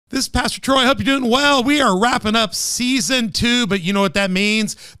This is Pastor Troy. I hope you're doing well. We are wrapping up season 2, but you know what that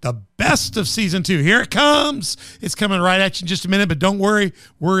means? The best of season 2. Here it comes. It's coming right at you in just a minute, but don't worry.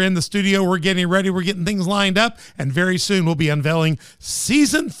 We're in the studio. We're getting ready. We're getting things lined up, and very soon we'll be unveiling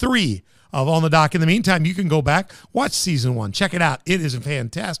season 3 of On the Dock. In the meantime, you can go back, watch season 1. Check it out. It is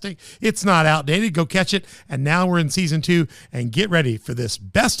fantastic. It's not outdated. Go catch it. And now we're in season 2, and get ready for this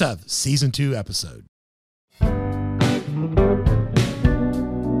best of season 2 episode.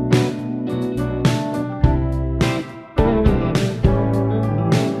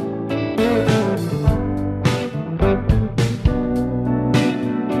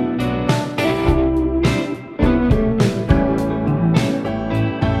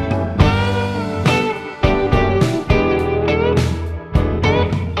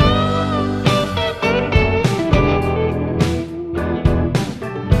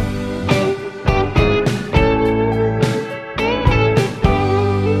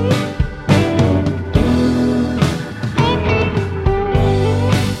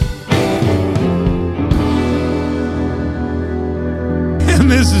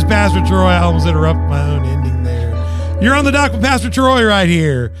 This is Pastor Troy. I almost interrupted my own ending there. You're on the dock with Pastor Troy right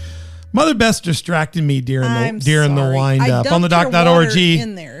here. Mother Beth's distracting me during the wind up. On the dock.org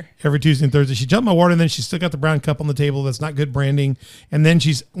in there every Tuesday and Thursday. She jumped my water, and then she still got the brown cup on the table. That's not good branding. And then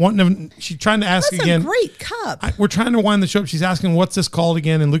she's trying to ask That's again. A great cup. We're trying to wind the show up. She's asking, what's this called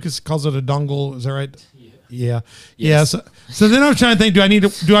again? And Lucas calls it a dongle. Is that right? Yeah. Yes. Yeah. So then I was trying to think,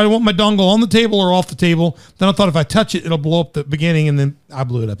 do I want my dongle on the table or off the table? Then I thought if I touch it, it'll blow up the beginning, and then I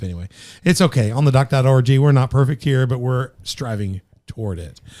blew it up anyway. It's okay. On the dock.org, we're not perfect here, but we're striving toward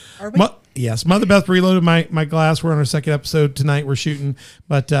it. Are we? Yes. Mother Beth reloaded my glass. We're on our second episode tonight. We're shooting,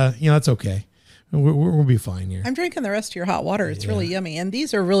 but that's okay. We'll be fine here. I'm drinking the rest of your hot water. It's really yummy. And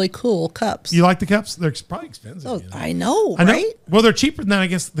these are really cool cups. You like the cups? They're probably expensive. Oh, I know, right? Well, they're cheaper than, I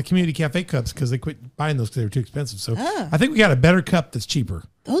guess, the Community Cafe cups because they quit buying those because they were too expensive. So I think we got a better cup that's cheaper.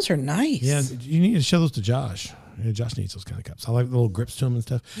 Those are nice. Yeah, you need to show those to Josh. Yeah, Josh needs those kind of cups. I like the little grips to them and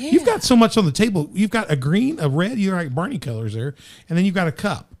stuff. Yeah. You've got so much on the table. You've got a green, a red, you're like Barney colors there, and then you've got a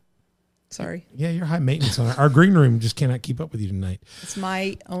cup. Sorry. Yeah, you're high maintenance on our green room. Just cannot keep up with you tonight. It's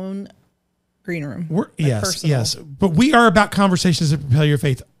my own green room. Yes. But we are about conversations that propel your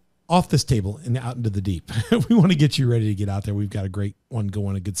faith off this table and out into the deep. We want to get you ready to get out there. We've got a great one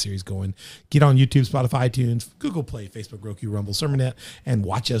going, a good series going. Get on YouTube, Spotify, iTunes, Google Play, Facebook, Roku, Rumble, Sermonette, and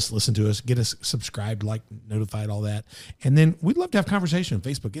watch us, listen to us, get us subscribed, like, notified, all that. And then we'd love to have conversation on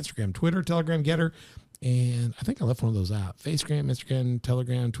Facebook, Instagram, Twitter, Telegram, Getter. And I think I left one of those out. Facebook, Instagram,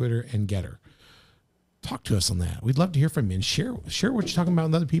 Telegram, Twitter, and Getter. Talk to us on that. We'd love to hear from you and share what you're talking about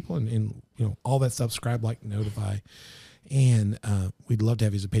with other people and all that stuff. Subscribe, like, notify. And we'd love to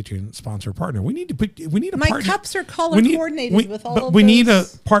have you as a Patreon sponsor or partner. We need a my partner. cups are color coordinated with all of those. We need a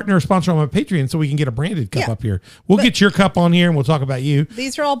partner or sponsor on my Patreon so we can get a branded cup up here. We'll get your cup on here and we'll talk about you.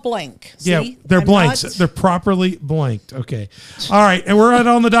 These are all blank. Yeah, See? they're blanks. They're properly blanked. Okay. All right. And we're at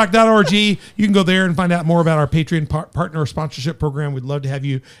onthedock.org. You can go there and find out more about our Patreon partner or sponsorship program. We'd love to have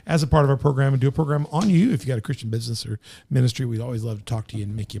you as a part of our program and do a program on you. If you got a Christian business or ministry, we'd always love to talk to you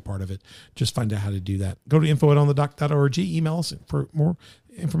and make you a part of it. Just find out how to do that. Go to info@onthedock.org. Email us for more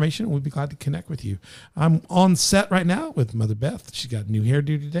information. We'd be glad to connect with you. I'm on set right now with Mother Beth. She's got new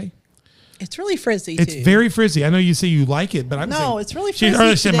hairdo today. It's really frizzy, It's very frizzy. I know you say you like it, but I'm saying... No, it's really frizzy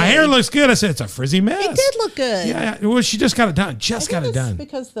She said, my today. hair looks good. I said, it's a frizzy mess. It did look good. Yeah. Well, she just got it done.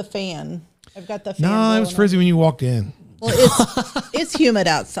 Because the fan. I've got the fan. No, it was frizzy when you walked in. Well, it's humid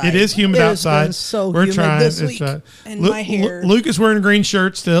outside. It is humid outside. Been so we're humid trying this week. And my hair. Luke is wearing a green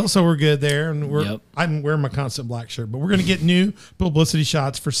shirt still, so we're good there. And I'm wearing my constant black shirt. But we're going to get new publicity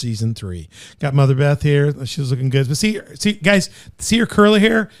shots for season 3. Got Mother Beth here. She's looking good. But see, guys, see her curly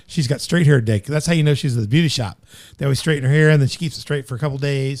hair? She's got straight hair today. That's how you know she's at the beauty shop. They always straighten her hair, and then she keeps it straight for a couple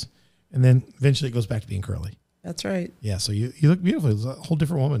days, and then eventually it goes back to being curly. That's right. Yeah, so you look beautiful. It's a whole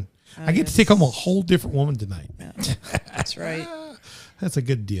different woman. I get to take home a whole different woman tonight. Yeah, that's right. That's a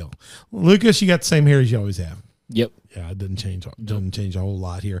good deal. Lucas, you got the same hair as you always have. Yep. Yeah, it doesn't change a whole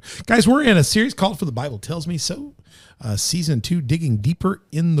lot here. Guys, we're in a series called For the Bible Tells Me So. Season 2, Digging Deeper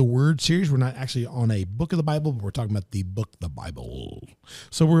in the Word series. We're not actually on a book of the Bible, but we're talking about the book, the Bible.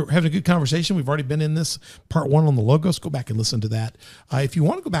 So we're having a good conversation. We've already been in this part 1 on the Logos. Go back and listen to that. If you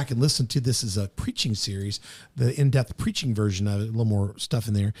want to go back and listen to this as a preaching series, the in-depth preaching version of it, a little more stuff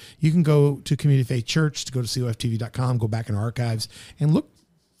in there, you can go to Community Faith Church, to go to coftv.com, go back in our archives, and look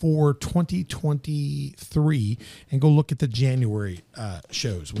for 2023 and go look at the January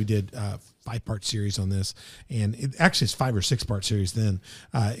shows. We did 5-part series on this, and it actually is 5 or 6-part series then.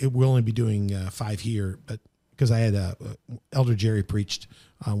 It will only be doing 5 here, but because I had Elder Jerry preached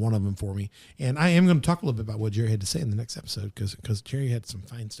one of them for me. And I am going to talk a little bit about what Jerry had to say in the next episode because Jerry had some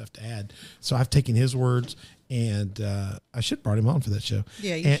fine stuff to add. So I've taken his words, and I should have brought him on for that show.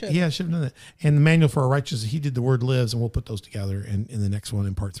 Yeah, you should. Yeah, I should have done that. And the Manual for Our Righteousness, he did the Word Lives, and we'll put those together in the next one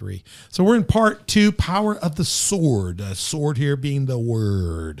in part 3. So we're in part 2, Power of the Sword. Sword here being the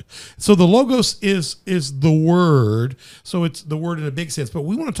Word. So the Logos is the Word. So it's the Word in a big sense, but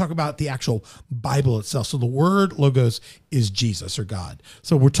we want to talk about the actual Bible itself. So the word Logos is Jesus or God.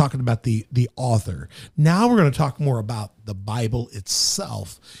 So we're talking about the author. Now we're going to talk more about the Bible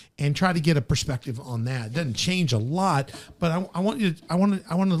itself and try to get a perspective on that. It doesn't change a lot, but I want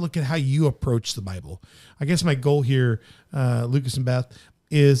to look at how you approach the Bible. I guess my goal here, Lucas and Beth,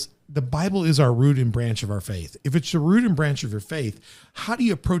 is the Bible is our root and branch of our faith. If it's the root and branch of your faith, how do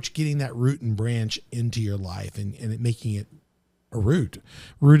you approach getting that root and branch into your life and making it a root,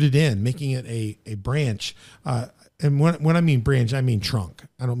 rooted in, making it a branch? And when I mean branch, I mean trunk.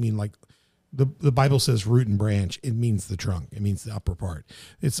 I don't mean like the Bible says root and branch. It means the trunk. It means the upper part.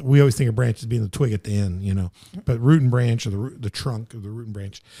 We always think of branch as being the twig at the end, but root and branch, or the trunk of the root and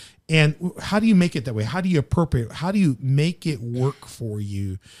branch. And how do you make it that way? How do you appropriate? How do you make it work for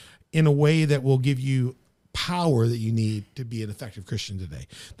you in a way that will give you power that you need to be an effective Christian today?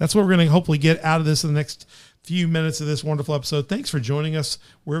 That's what we're going to hopefully get out of this in the next few minutes of this wonderful episode. Thanks for joining us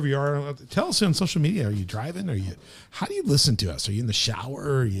wherever you are. Tell us on social media. Are you driving? How do you listen to us? Are you in the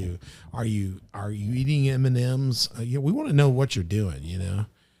shower? Are you eating M&Ms? We want to know what you're doing.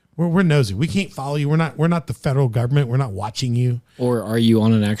 We're nosy. We can't follow you. We're not the federal government. We're not watching you. Or are you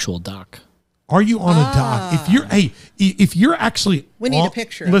on an actual dock? Are you on a dock? If you're actually, we need a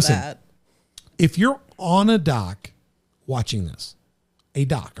picture of that. If you're on a dock watching this, a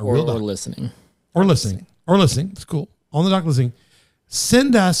dock, a real dock, or listening, it's cool. On the dock listening,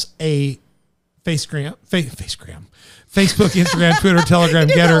 send us a Facebook, Instagram, Twitter, Telegram, I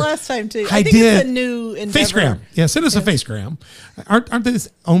did Getter. that last time too. I think did. It's a new endeavor. Facegram. Yeah, send us a Facegram. Aren't they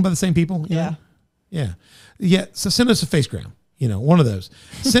owned by the same people? Yeah. Yeah. So send us a Facegram. One of those.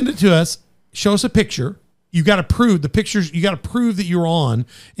 Send it to us. Show us a picture. You got to prove the pictures. You got to prove that you're on.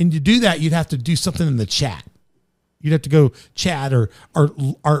 And to do that, you'd have to do something in the chat. You'd have to go chat or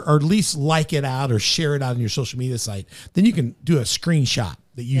at least like it out or share it out on your social media site. Then you can do a screenshot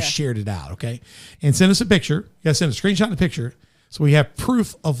that you shared it out, okay? And send us a picture. You got to send a screenshot and a picture so we have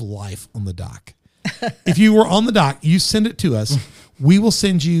proof of life on the dock. If you were on the dock, you send it to us. We will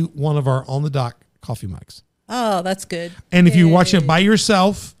send you one of our on the dock coffee mugs. Oh, that's good. And if you're watching it by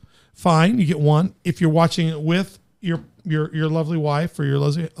yourself, fine, you get one. If you're watching it with your lovely wife or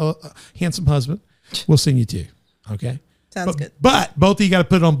your handsome husband, we'll send you two. Okay. Sounds good. But both of you got to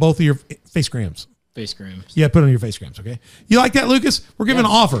put it on both of your Facegrams. Yeah, put it on your Facegrams. Okay. You like that, Lucas? We're giving an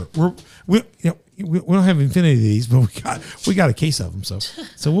offer. We don't have infinity of these, but we got a case of them.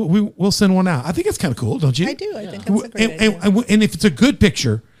 So we'll send one out. I think it's kind of cool, don't you? I do. I think it's a great idea. And if it's a good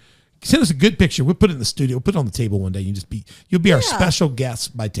picture, send us a good picture. We'll put it in the studio. We'll put it on the table one day. You'll be our special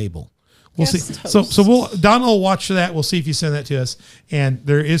guest by table. We'll see. So Donna will watch for that. We'll see if you send that to us. And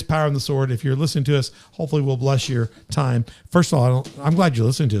there is power in the sword. If you're listening to us, hopefully we'll bless your time. First of all, I'm glad you're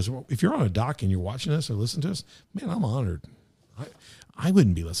listening to us. If you're on a dock and you're watching us or listening to us, man, I'm honored. I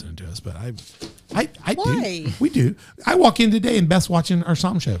wouldn't be listening to us, but I Why? do. We do. I walk in today and Beth's watching our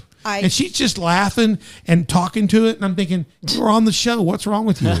Psalm show. And she's just laughing and talking to it. And I'm thinking, you're on the show. What's wrong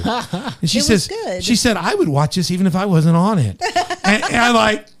with you? And she says, good. she said, I would watch this even if I wasn't on it. and I'm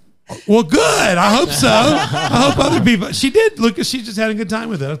like, well, good. I hope so. I hope other people. She did. Lucas, she just had a good time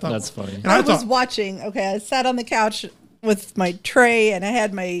with it. I thought that's funny. And I was watching. Okay, I sat on the couch with my tray and I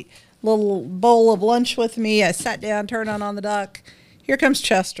had my little bowl of lunch with me. I sat down, turned on the dock. Here comes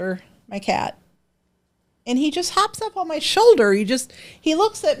Chester, my cat. And he just hops up on my shoulder. He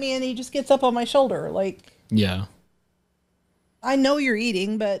looks at me and he just gets up on my shoulder. Like, yeah. I know you're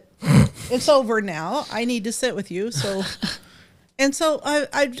eating, but it's over now. I need to sit with you. So, and so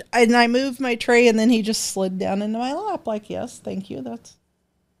I moved my tray and then he just slid down into my lap. Like, yes, thank you.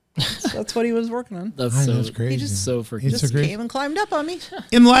 That's what he was working on. That's crazy. He just so freaking. He just came and climbed up on me.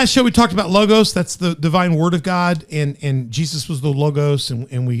 In the last show, we talked about Logos. That's the divine word of God, and Jesus was the Logos,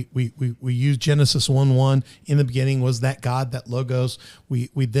 and we used Genesis 1:1. In the beginning was that God, that Logos. We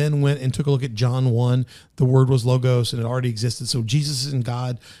then went and took a look at John 1. The word was Logos, and it already existed. So Jesus and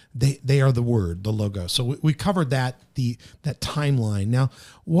God, they are the word, the Logos. So we covered that timeline. Now,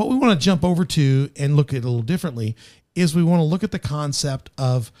 what we want to jump over to and look at a little differently is we want to look at the concept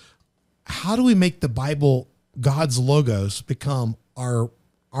of how do we make the Bible, God's Logos, become our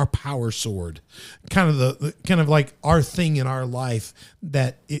power sword, kind of like our thing in our life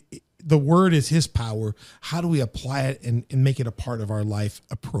that the word is his power. How do we apply it and make it a part of our life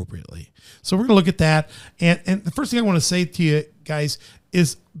appropriately? So we're going to look at that. And the first thing I want to say to you guys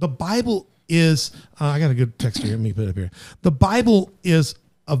is the Bible is, I got a good text here. Let me put it up here. The Bible is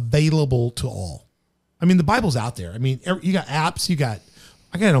available to all. I mean, the Bible's out there. I mean, you got apps,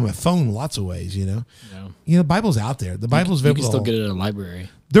 I got it on my phone lots of ways, you know. Yeah. You know, the Bible's out there. The Bible's You available can to still all. get it at a library.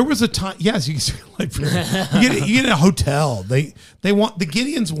 There was a time, yes, you can see like you get a hotel. They want the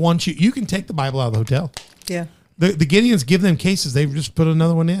Gideons want you. You can take the Bible out of the hotel. Yeah. The Gideons give them cases. They just put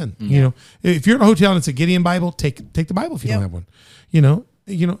another one in. You know, if you're in a hotel and it's a Gideon Bible, take the Bible if you don't have one. You know,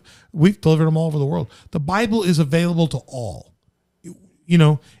 we've delivered them all over the world. The Bible is available to all. You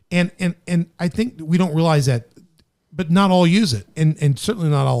know, and I think we don't realize that. But not all use it, and certainly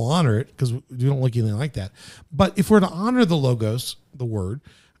not all honor it, because we don't look anything like that. But if we're to honor the Logos, the Word,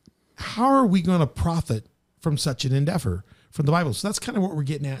 how are we going to profit from such an endeavor from the Bible? So that's kind of what we're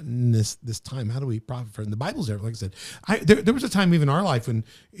getting at in this time. How do we profit from the Bible's there? Like I said, there was a time even in our life when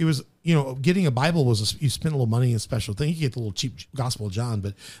it was, you know, getting a Bible was you spent a little money in a special thing. You get the little cheap Gospel of John,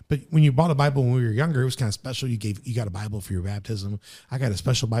 but when you bought a Bible when we were younger, it was kind of special. You got a Bible for your baptism. I got a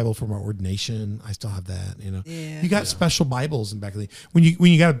special Bible for my ordination. I still have that. You know, you got special Bibles in back of the when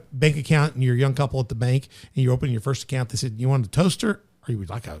you got a bank account and you're a young couple at the bank and you open your first account. They said, you want a toaster or you would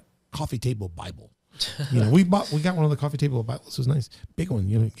like a coffee table Bible. You know, we got one of the coffee table Bibles. It was nice, big one.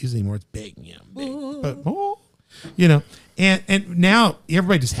 You know, usually anymore it's big, big. But you know, and now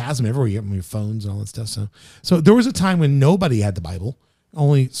everybody just has them everywhere. You get them on your phones and all that stuff. So there was a time when nobody had the Bible.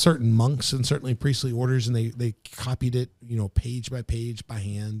 Only certain monks and certainly priestly orders, and they copied it, you know, page by page by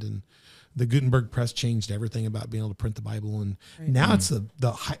hand. And the Gutenberg press changed everything about being able to print the Bible. And now it's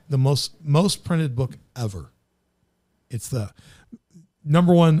the most printed book ever. It's the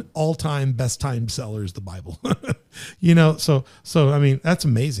number one all-time best time seller is the Bible. You know, so I mean, that's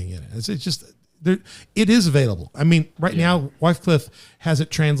amazing. It's just there, it is available. I mean, right now Wycliffe has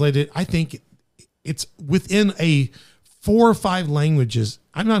it translated. I think it's within a 4 or 5 languages.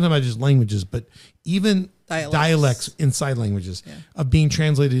 I'm not talking about just languages, but even dialects inside languages of being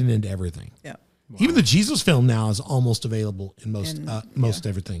translated into everything. Yeah. Wow. Even the Jesus film now is almost available in most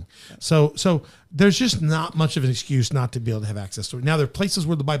everything. Yeah. So there's just not much of an excuse not to be able to have access to it. Now there are places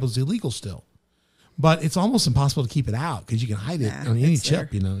where the Bible is illegal still, but it's almost impossible to keep it out because you can hide it on any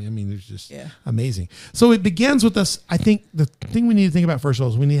chip. You know, I mean, there's just amazing. So it begins with us. I think the thing we need to think about first of all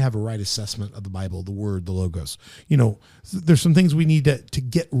is we need to have a right assessment of the Bible, the Word, the Logos. You know, there's some things we need to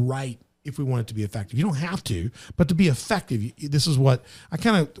get right if we want it to be effective. You don't have to, but to be effective, this is what I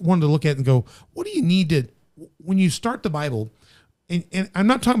kind of wanted to look at and go, what do you need to, when you start the Bible, and I'm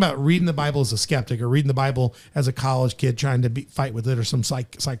not talking about reading the Bible as a skeptic or reading the Bible as a college kid trying to fight with it or some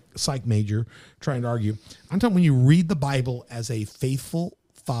psych major trying to argue. I'm talking when you read the Bible as a faithful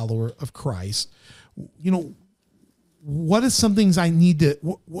follower of Christ, you know, what is some things I need to,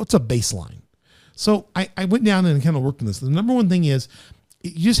 what's a baseline? So I went down and kind of worked on this. The number one thing is,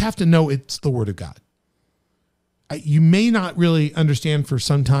 you just have to know it's the Word of God. You may not really understand for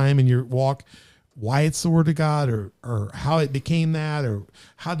some time in your walk why it's the Word of God or how it became that or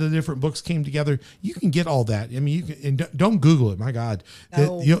how the different books came together. You can get all that. I mean, you can, and don't Google it. My God,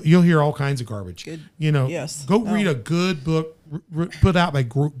 no. You'll hear all kinds of garbage. Good. You know, go read a good book put out by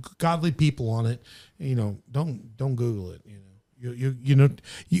godly people on it. You know, don't Google it. You know,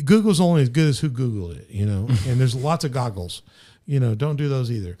 Google's only as good as who Googled it. You know, and there's lots of goggles. You know, don't do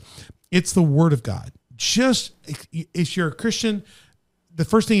those either. It's the Word of God. Just if you're a Christian, the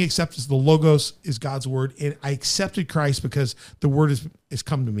first thing you accept is the Logos is God's Word. And I accepted Christ because the Word has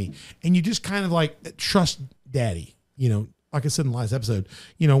come to me. And you just kind of like trust Daddy. You know, like I said in the last episode,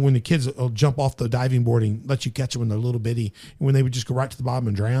 you know, when the kids will jump off the diving board and let you catch them when they're little bitty, and when they would just go right to the bottom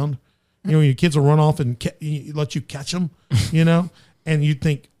and drown. You know, your kids will run off and let you catch them, you know, and you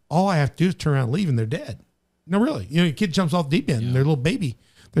think, all I have to do is turn around and leave and they're dead. No, really. You know, your kid jumps off the deep end and they're a little baby.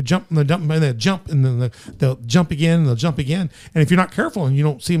 They jump and they jump and then they'll jump again and they'll jump again. And if you're not careful and you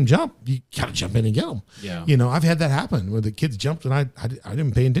don't see them jump, you got to jump in and get them. Yeah. You know, I've had that happen where the kids jumped and I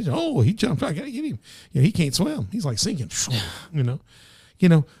didn't pay attention. Oh, he jumped. I got to get him. You know, he can't swim. He's like sinking. You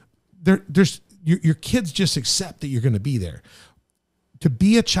know, there's your kids just accept that you're going to be there. To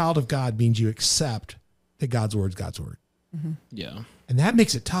be a child of God means you accept that God's Word is God's Word. Mm-hmm. Yeah. And that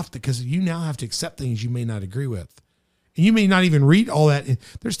makes it tough because you now have to accept things you may not agree with. And you may not even read all that.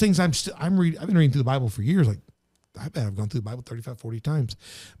 There's things I've been reading through the Bible for years. Like I bet I've gone through the Bible 35, 40 times,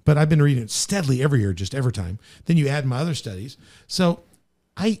 but I've been reading it steadily every year, just every time. Then you add my other studies. So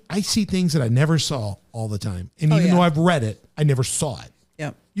I see things that I never saw all the time. And even though I've read it, I never saw it.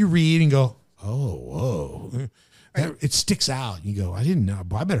 Yeah. You read and go, oh, whoa. it sticks out. You go, I didn't know,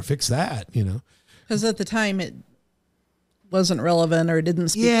 but I better fix that, Because at the time it wasn't relevant or it didn't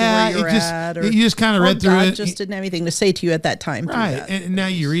speak Yeah, to where you're it just- at. Or, you just kinda or read through God it. just didn't have anything to say to you at that time. through Right. that. And now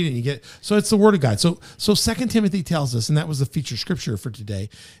you read it and you get, so it's the word of God. So 2 Timothy tells us, and that was the feature scripture for today,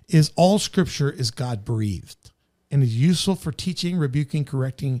 is all scripture is God breathed and is useful for teaching, rebuking,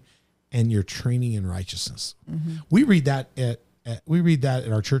 correcting, and your training in righteousness. We read that at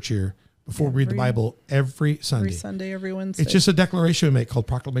our church here before we read the Bible every Sunday. Every Sunday, every Wednesday. It's just a declaration we make called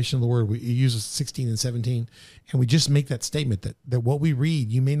Proclamation of the Word. We use 16 and 17, and we just make that statement that what we read,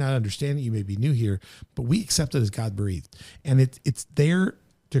 you may not understand it, you may be new here, but we accept it as God breathed. And it's there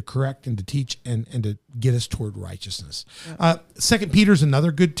to correct and to teach and to get us toward righteousness. 2 Peter is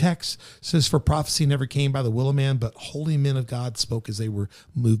another good text. It says, for prophecy never came by the will of man, but holy men of God spoke as they were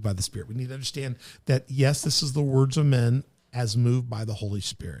moved by the Spirit. We need to understand that, yes, this is the words of men as moved by the Holy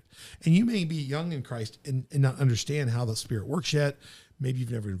Spirit. And you may be young in Christ and not understand how the Spirit works yet. Maybe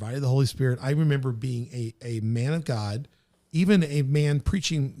you've never invited the Holy Spirit. I remember being a man of God, even a man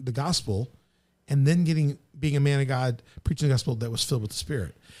preaching the gospel, and then being a man of God preaching the gospel that was filled with the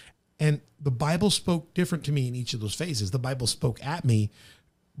Spirit. And the Bible spoke different to me in each of those phases. The Bible spoke at me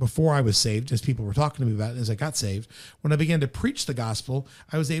before I was saved, as people were talking to me about it, as I got saved. When I began to preach the gospel,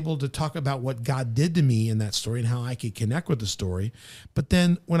 I was able to talk about what God did to me in that story and how I could connect with the story. But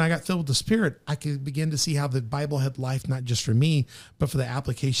then when I got filled with the Spirit, I could begin to see how the Bible had life, not just for me, but for the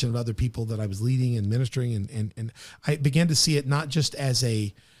application of other people that I was leading and ministering. And I began to see it not just as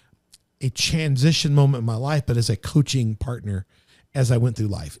a transition moment in my life, but as a coaching partner as I went through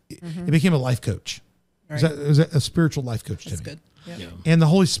life. It became a life coach. Right. It was a spiritual life coach That's to me. good. Yeah. Yeah. And the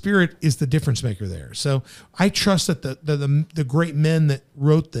Holy Spirit is the difference maker there. So I trust that the great men that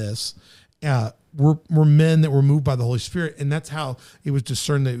wrote this were men that were moved by the Holy Spirit, and that's how it was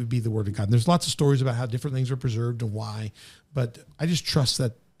discerned that it would be the Word of God. And there's lots of stories about how different things are preserved and why, but I just trust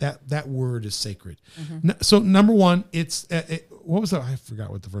that word is sacred. So number one, it's what was that? I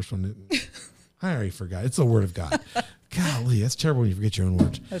forgot what the first one is. I already forgot. It's the Word of God. Golly, that's terrible when you forget your own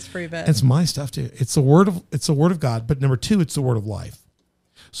words. That's pretty bad. It's my stuff too. It's the word of God. But number two, it's the word of life.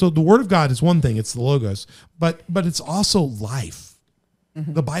 So the word of God is one thing. It's the logos, but it's also life.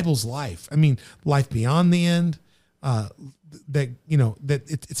 The Bible's life. I mean, life beyond the end. That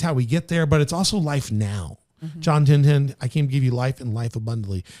it's how we get there, but it's also life now. John 10:10, I came to give you life and life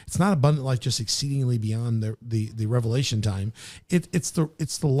abundantly. It's not abundant life just exceedingly beyond the revelation time. It's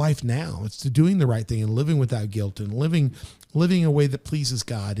the life now. It's the doing the right thing and living without guilt and living a way that pleases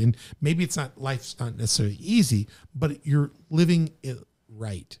God. And maybe life's not necessarily easy, but you're living it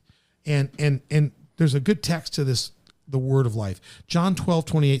right. And there's a good text to this, the word of life. John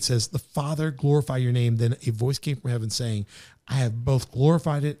 12:28 says, the Father glorify your name. Then a voice came from heaven saying, I have both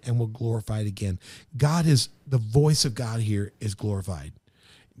glorified it and will glorify it again. The voice of God here is glorified.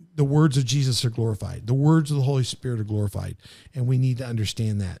 The words of Jesus are glorified. The words of the Holy Spirit are glorified. And we need to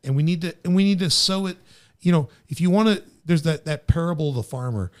understand that. And we need to sow it. If you want to, there's that parable of the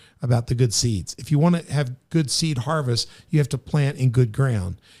farmer about the good seeds. If you want to have good seed harvest, you have to plant in good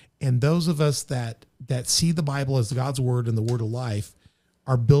ground. And those of us that see the Bible as God's word and the word of life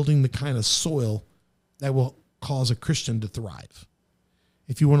are building the kind of soil that will cause a Christian to thrive.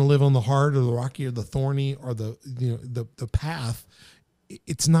 If you want to live on the hard or the rocky or the thorny or the path,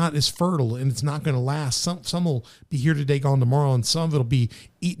 it's not as fertile and it's not going to last. Some will be here today, gone tomorrow, and some of it'll be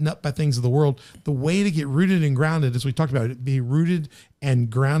eaten up by things of the world. The way to get rooted and grounded, as we talked about, be rooted and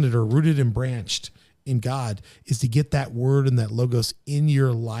grounded or rooted and branched in God, is to get that word and that logos in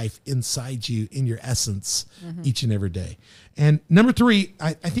your life, inside you, in your essence, each and every day. And number three,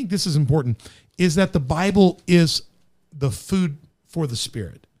 I think this is important, is that the Bible is the food for the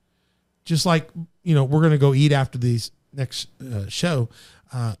Spirit. Just like, we're going to go eat after these next show.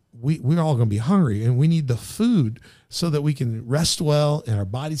 We're all going to be hungry, and we need the food so that we can rest well and our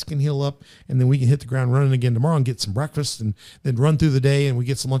bodies can heal up, and then we can hit the ground running again tomorrow and get some breakfast and then run through the day and we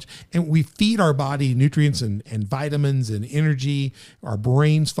get some lunch. And we feed our body nutrients and vitamins and energy. Our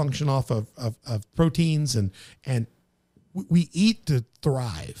brains function off of proteins, and we eat to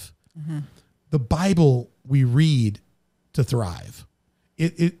thrive. The Bible we read to thrive.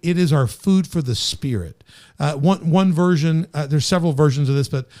 It is our food for the spirit. One version, there's several versions of this,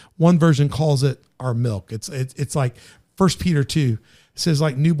 but one version calls it our milk. It's like 1 Peter 2 says,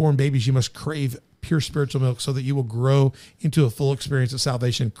 like newborn babies, you must crave pure spiritual milk so that you will grow into a full experience of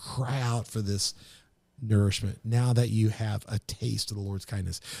salvation. Cry out for this nourishment now that you have a taste of the Lord's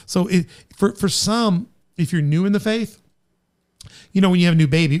kindness. So for some, if you're new in the faith, You know, when you have a new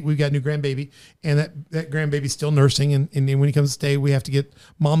baby, we've got a new grandbaby, and that grandbaby's still nursing. And then when he comes to stay, we have to get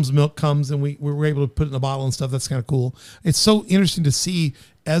mom's milk comes, and we're able to put it in a bottle and stuff. That's kind of cool. It's so interesting to see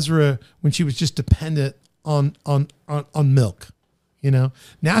Ezra when she was just dependent on milk. You know,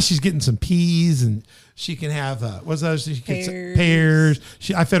 now she's getting some peas, and she can have what's that? She gets pears.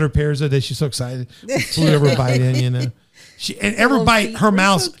 I fed her pears the other day. She's so excited. Flew every bite in, you know. And every bite, her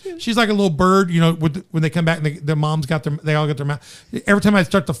mouth, so she's like a little bird, you know, when they come back and their moms they all got their mouth. Every time I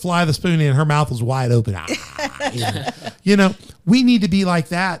start to fly the spoon in, her mouth was wide open. You know, we need to be like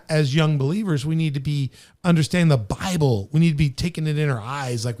that as young believers. We need to be understanding the Bible. We need to be taking it in our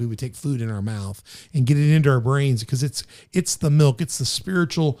eyes like we would take food in our mouth and get it into our brains, because it's the milk. It's the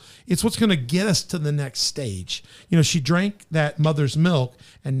spiritual. It's what's going to get us to the next stage. You know, she drank that mother's milk,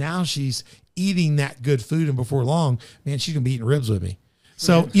 and now she's eating that good food, and before long, man, she's gonna be eating ribs with me.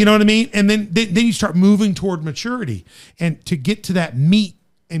 So you know what I mean? And then you start moving toward maturity, and to get to that meat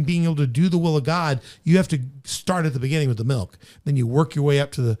and being able to do the will of God, you have to start at the beginning with the milk. Then you work your way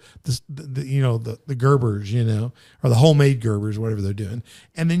up to the Gerbers, you know, or the homemade Gerbers, whatever they're doing,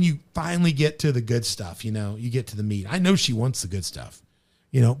 and then you finally get to the good stuff. You know, you get to the meat. I know she wants the good stuff,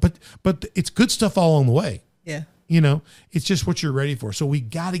 you know, but it's good stuff all along the way. Yeah. You know, it's just what you're ready for. So we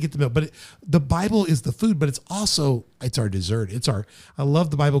got to get the milk. But the Bible is the food, but it's our dessert. I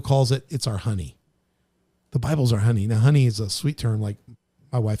love the Bible calls it's our honey. The Bible's our honey. Now, honey is a sweet term, like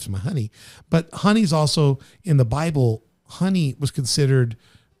my wife's my honey. But honey's also, in the Bible, honey was considered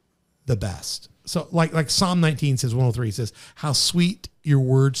the best. So like Psalm 19 says, 103 says, how sweet your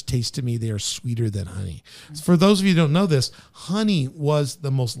words taste to me. They are sweeter than honey. So for those of you who don't know this, honey was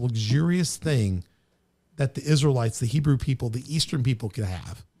the most luxurious thing that the Israelites, the Hebrew people, the Eastern people could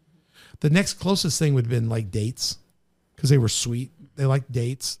have. The next closest thing would have been like dates, because they were sweet. They liked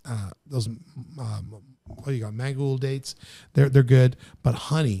dates. Those, what do you got? Magul dates. They're good. But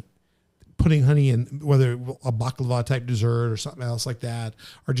honey, putting honey in, whether a baklava type dessert or something else like that,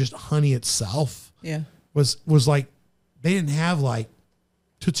 or just honey itself, was like, they didn't have like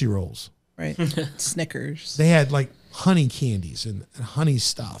Tootsie Rolls. Right. Snickers. They had like honey candies and honey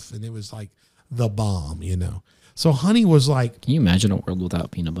stuff. And it was like the bomb, you know. So honey was like... Can you imagine a world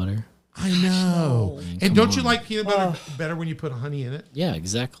without peanut butter? I know. And don't you like peanut butter better when you put honey in it? Yeah,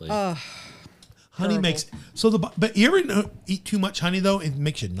 exactly. Honey makes... But you ever eat too much honey, though? It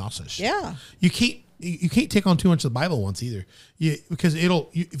makes you nauseous. Yeah. You can't take on too much of the Bible once either. Because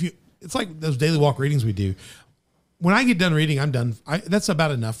it's like those daily walk readings we do. When I get done reading, I'm done. That's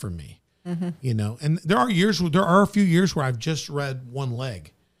about enough for me. Mm-hmm. You know? And there are a few years where I've just read one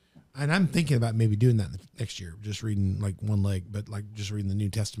leg. And I'm thinking about maybe doing that next year, just reading like one leg, but like just reading the New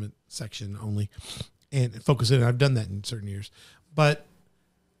Testament section only and focus in. I've done that in certain years, but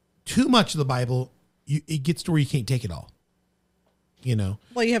too much of the Bible, it gets to where you can't take it all, you know?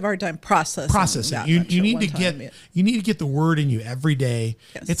 Well, you have a hard time processing. You need to get the word in you every day.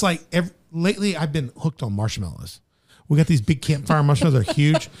 Yes. It's like lately I've been hooked on marshmallows. We got these big campfire marshmallows. They're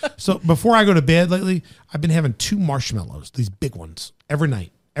huge. So before I go to bed lately, I've been having 2 marshmallows, these big ones, every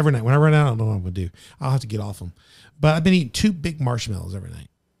night. Every night. When I run out, I don't know what I'm going to do. I'll have to get off them. But I've been eating 2 big marshmallows every night.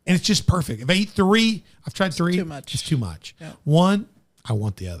 And it's just perfect. If I eat 3, I've tried 3. Too much. It's too much. Yeah. 1, I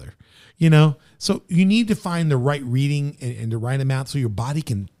want the other. You know? So you need to find the right reading and the right amount so your body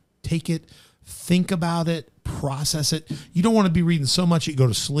can take it, think about it, process it. You don't want to be reading so much that you go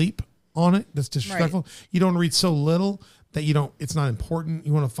to sleep on it. That's disrespectful. Right. You don't want to read so little that it's not important.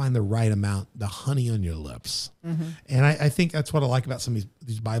 You want to find the right amount, the honey on your lips. Mm-hmm. And I think that's what I like about some of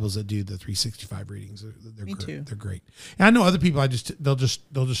these Bibles that do the 365 readings. They're Me great. too. They're great. And I know other people, they'll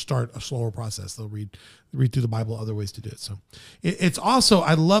just start a slower process. They'll read through the Bible, other ways to do it. So it's also,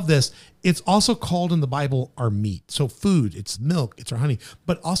 I love this. It's also called in the Bible our meat. So food, it's milk, it's our honey.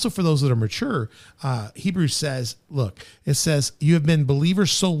 But also for those that are mature, Hebrews says, look, it says, you have been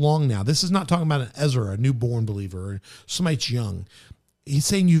believers so long now. This is not talking about an Ezra, a newborn believer, or somebody that's young. He's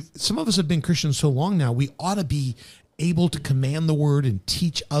saying some of us have been Christians so long now, we ought to be able to command the word and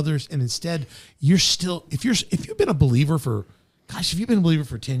teach others. And instead, you're still, if you've been a believer for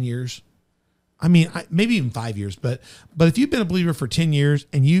 10 years, I mean, maybe even 5 years, but if you've been a believer for 10 years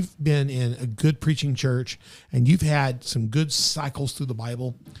and you've been in a good preaching church and you've had some good cycles through the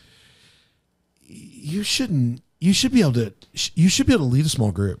Bible, you should be able to lead a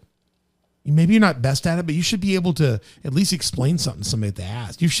small group. Maybe you're not best at it, but you should be able to at least explain something to somebody if they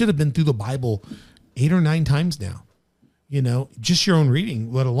ask. You should have been through the Bible 8 or 9 times now, you know, just your own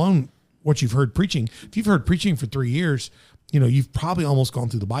reading, let alone what you've heard preaching. If you've heard preaching for 3 years, you know, you've probably almost gone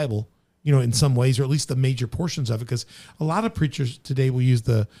through the Bible, you know, in some ways, or at least the major portions of it. Because a lot of preachers today will use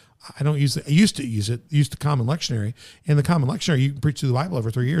the I don't use it. I used to use it. Use the Common Lectionary. In the Common Lectionary, you can preach through the Bible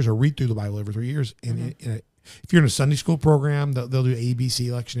every 3 years or read through the Bible every 3 years. And if you're in a Sunday school program, they'll do ABC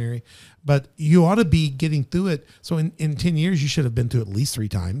lectionary. But you ought to be getting through it. So in 10 years, you should have been through at least 3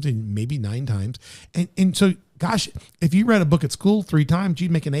 times and maybe 9 times. And so, gosh, if you read a book at school 3 times,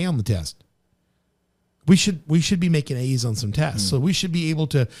 you'd make an A on the test. We should be making A's on some tests. So we should be able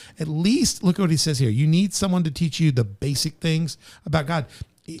to at least look at what he says here. You need someone to teach you the basic things about God.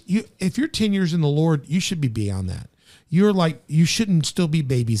 If you're 10 years in the Lord, you should be beyond that. You shouldn't still be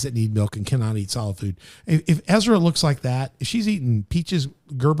babies that need milk and cannot eat solid food. If Ezra looks like that, if she's eating peaches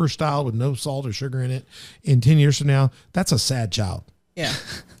Gerber style with no salt or sugar in it in 10 years from now, that's a sad child. Yeah.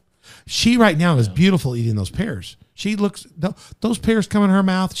 She right now is beautiful eating those pears. She looks, those pears come in her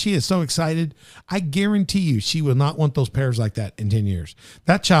mouth. She is so excited. I guarantee you she will not want those pears like that in 10 years.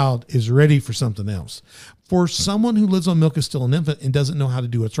 That child is ready for something else. For someone who lives on milk is still an infant and doesn't know how to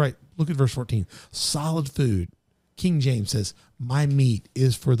do what's right. Look at verse 14. Solid food. King James says, my meat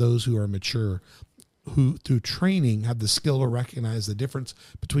is for those who are mature, who through training have the skill to recognize the difference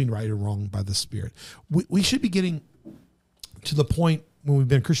between right and wrong by the Spirit. We should be getting to the point when we've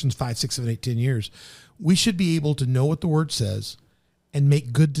been Christians 5, 6, 7, 8, 10 years, we should be able to know what the word says and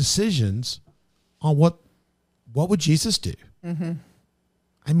make good decisions on what would Jesus do. Mm-hmm.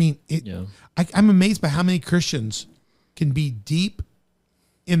 I mean, I'm amazed by how many Christians can be deep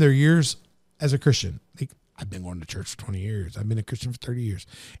in their years as a Christian. I've been going to church for 20 years. I've been a Christian for 30 years.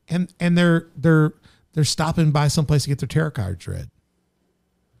 And they're stopping by someplace to get their tarot cards read.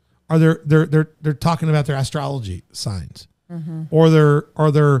 Or they're talking about their astrology signs. Mm-hmm.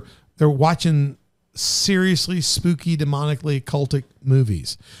 Or they're watching seriously spooky, demonically occultic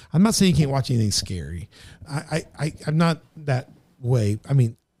movies. I'm not saying you can't watch anything scary. I'm not that way. I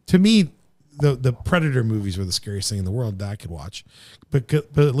mean, to me, the Predator movies were the scariest thing in the world that I could watch. But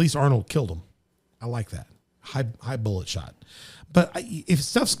at least Arnold killed him. I like that. High bullet shot. But if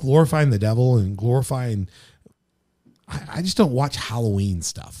stuff's glorifying the devil and glorifying, I just don't watch Halloween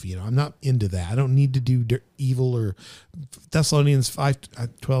stuff. I'm not into that. I don't need to do evil. Or Thessalonians 5,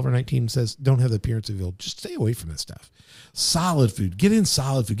 12 or 19 says, don't have the appearance of evil. Just stay away from that stuff. Solid food. Get in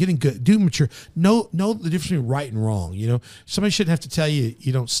solid food. Get in good. Do mature. Know the difference between right and wrong. Somebody shouldn't have to tell you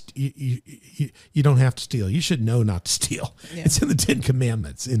you don't have to steal. You should know not to steal. Yeah. It's in the 10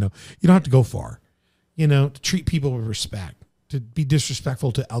 Commandments. You don't have to go far. To treat people with respect, to be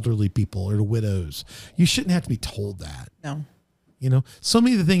disrespectful to elderly people or to widows. You shouldn't have to be told that. No. So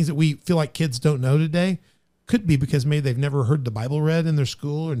many of the things that we feel like kids don't know today could be because maybe they've never heard the Bible read in their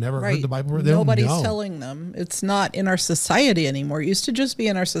school or never heard the Bible read. Nobody's telling them. It's not in our society anymore. It used to just be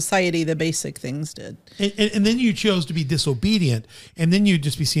in our society, the basic things did. And then you chose to be disobedient, and then you'd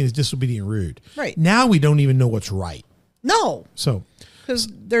just be seen as disobedient and rude. Right. Now we don't even know what's right. No. So... because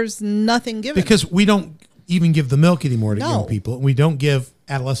there's nothing given. Because we don't even give the milk anymore to young people. We don't give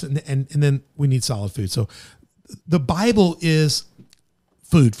adolescent, and then we need solid food. So the Bible is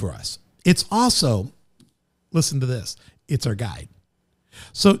food for us. It's also, listen to this, it's our guide.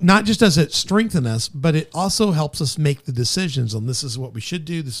 So not just does it strengthen us, but it also helps us make the decisions on this is what we should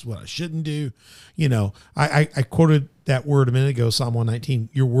do, this is what I shouldn't do. I quoted that word a minute ago, Psalm 119.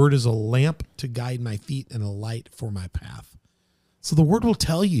 Your word is a lamp to guide my feet and a light for my path. So the word will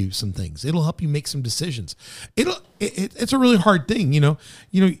tell you some things. It'll help you make some decisions. It's a really hard thing.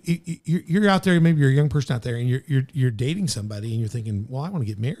 You're out there, maybe you're a young person out there and you're dating somebody and you're thinking, well, I want to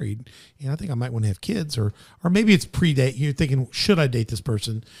get married and I think I might want to have kids, or maybe it's pre-date. You're thinking, should I date this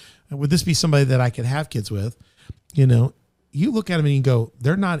person? Would this be somebody that I could have kids with? You look at them and you go,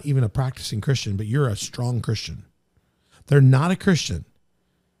 they're not even a practicing Christian, but you're a strong Christian. They're not a Christian.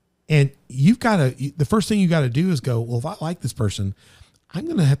 And the first thing you got to do is go, well, if I like this person, I'm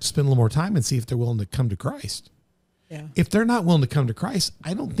going to have to spend a little more time and see if they're willing to come to Christ. Yeah. If they're not willing to come to Christ,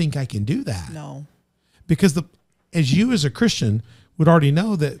 I don't think I can do that. No. Because as you as a Christian would already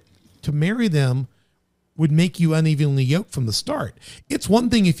know that to marry them would make you unevenly yoked from the start. It's one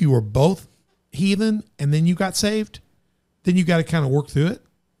thing if you were both heathen and then you got saved, then you got to kind of work through it.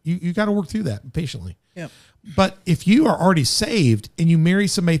 You got to work through that patiently. Yeah. But if you are already saved and you marry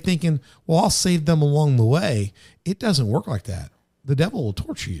somebody thinking, well, I'll save them along the way, it doesn't work like that. The devil will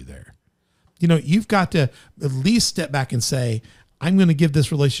torture you there. You've got to at least step back and say, I'm going to give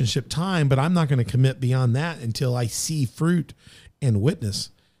this relationship time, but I'm not going to commit beyond that until I see fruit and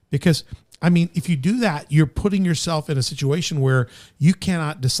witness. Because, if you do that, you're putting yourself in a situation where you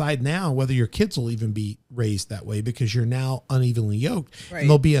cannot decide now whether your kids will even be raised that way because you're now unevenly yoked. Right. And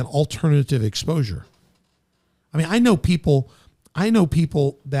there'll be an alternative exposure. I know people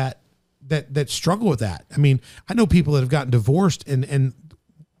that struggle with that. I know people that have gotten divorced and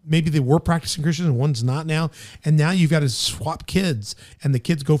maybe they were practicing Christians and one's not now. And now you've got to swap kids and the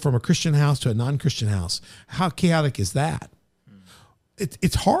kids go from a Christian house to a non-Christian house. How chaotic is that?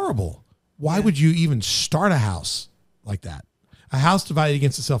 It's horrible. Why would you even start a house like that? A house divided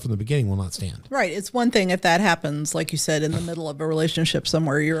against itself in the beginning will not stand. Right. It's one thing if that happens, like you said, in the middle of a relationship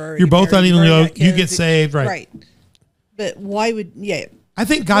somewhere, you're both married, unevenly you've yoked, you get saved, right? Right. But why would I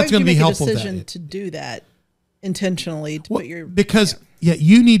think God's going to be helpful with that. To do that intentionally to put your because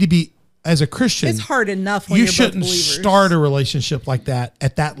you need to be as a Christian. It's hard enough when you you're shouldn't both believers. start a relationship like that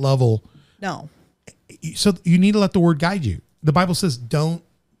at that level. No. So you need to let the word guide you. The Bible says, "Don't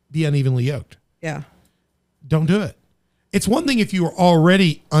be unevenly yoked." Yeah. Don't do it. It's one thing if you were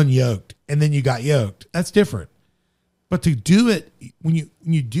already unyoked and then you got yoked. That's different. But to do it, when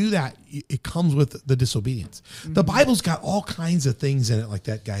you do that, it comes with the disobedience. Mm-hmm. The Bible's got all kinds of things in it like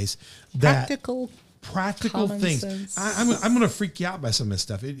that, guys. Practical things. Sense. I'm going to freak you out by some of this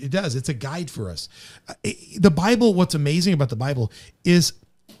stuff. It does. It's a guide for us. The Bible, what's amazing about the Bible is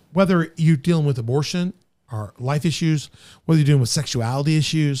whether you're dealing with abortion or life issues, whether you're dealing with sexuality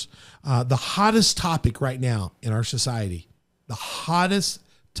issues, the hottest topic right now in our society, the hottest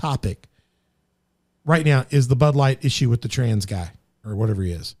topic right now is the Bud Light issue with the trans guy or whatever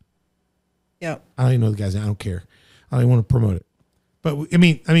he is. Yeah. I don't even know the guy's name. I don't care. I don't even want to promote it. But I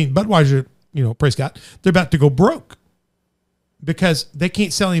mean, Budweiser, praise God, they're about to go broke because they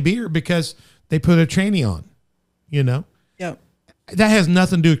can't sell any beer because they put a tranny on, Yeah. That has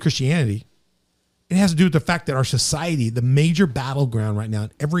nothing to do with Christianity. It has to do with the fact that our society, the major battleground right now,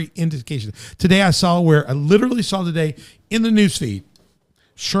 every indication. Today I literally saw today in the newsfeed,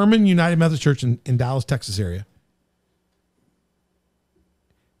 Sherman United Methodist Church in Dallas, Texas area.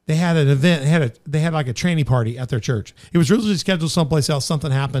 They had an event. They had like a tranny party at their church. It was originally scheduled someplace else.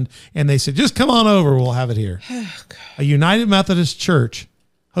 Something happened, and they said, "Just come on over. We'll have it here." A United Methodist Church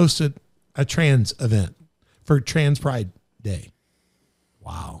hosted a trans event for Trans Pride Day.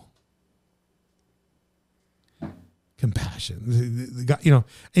 Wow. Compassion,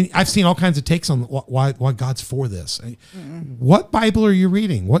 and I've seen all kinds of takes on why God's for this. What Bible are you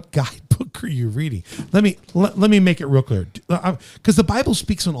reading? What guidebook are you reading? Let me make it real clear, because the Bible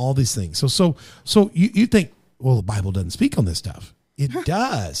speaks on all these things. So you think, well, the Bible doesn't speak on this stuff. It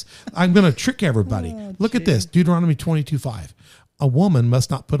does. I'm going to trick everybody. Look at this, Deuteronomy 22:5. A woman must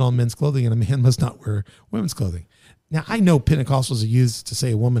not put on men's clothing, and a man must not wear women's clothing. Now, I know Pentecostals are used to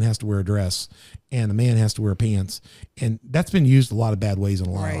say a woman has to wear a dress and a man has to wear pants. And that's been used a lot of bad ways in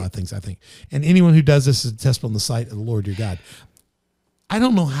a lot of things, I think. And anyone who does this is detestable in the sight of the Lord your God. I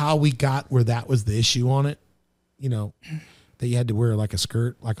don't know how we got where that was the issue on it, that you had to wear like a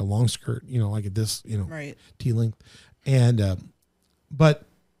skirt, like a long skirt, like this, T-length. And, but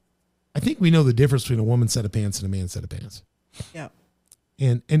I think we know the difference between a woman's set of pants and a man's set of pants. Yeah.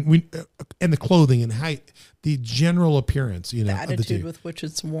 And the clothing and height, the general appearance, the attitude with which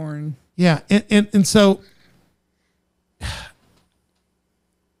it's worn. Yeah, and so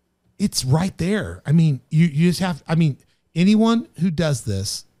it's right there. I mean, you just have. I mean, anyone who does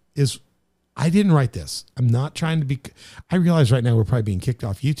this is. I didn't write this. I'm not trying to be. I realize right now we're probably being kicked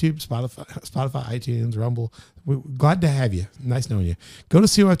off YouTube, Spotify, iTunes, Rumble. We're glad to have you. Nice knowing you. Go to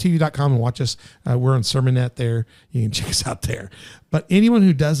COFTV.com and watch us. We're on SermonNet there. You can check us out there. But anyone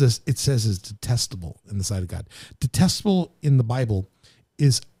who does this, it says is detestable in the sight of God. Detestable in the Bible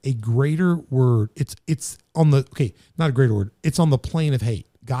is a greater word. It's on the, not a greater word. It's on the plane of hate.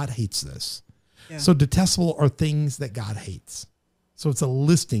 God hates this. Yeah. So detestable are things that God hates. So it's a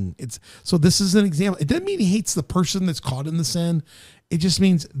listing. So this is an example. It doesn't mean he hates the person that's caught in the sin. It just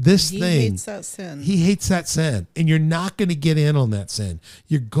means he hates that sin. He hates that sin. And you're not going to get in on that sin.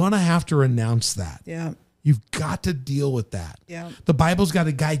 You're going to have to renounce that. Yeah. You've got to deal with that. Yeah. The Bible's got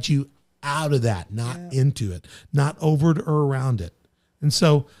to guide you out of that, not into it, not over it or around it. And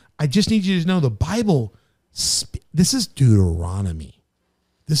so I just need you to know the Bible, this is Deuteronomy.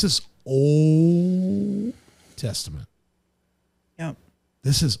 This is Old Testament. Yep.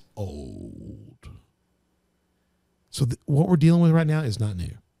 This is old. So what we're dealing with right now is not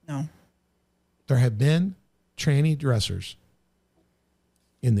new. No. There have been tranny dressers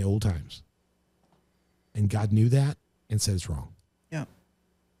in the old times. And God knew that and said it's wrong. Yeah.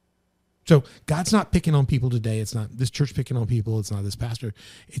 So God's not picking on people today. It's not this church picking on people. It's not this pastor.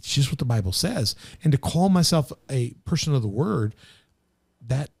 It's just what the Bible says. And to call myself a person of the word,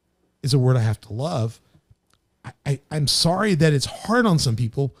 that is a word I have to love. I'm sorry that it's hard on some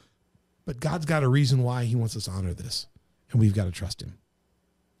people, but God's got a reason why he wants us to honor this, and we've got to trust him.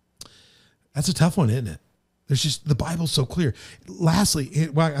 That's a tough one, isn't it? There's just, the Bible's so clear. Lastly,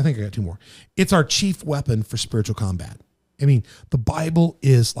 I think I got two more. It's our chief weapon for spiritual combat. I mean, the Bible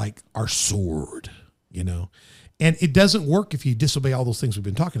is like our sword, you know, and it doesn't work if you disobey all those things we've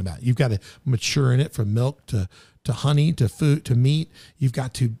been talking about. You've got to mature in it from milk to honey, to food, to meat. You've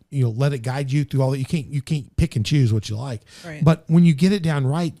got to, let it guide you through all that. You can't pick and choose what you like. Right. But when you get it down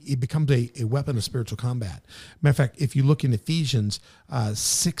right, it becomes a weapon of spiritual combat. Matter of fact, if you look in Ephesians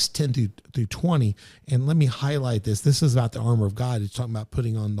 6:10 through 20, and let me highlight this. This is about the armor of God. It's talking about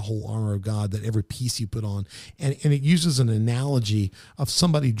putting on the whole armor of God, that every piece you put on. And it uses an analogy of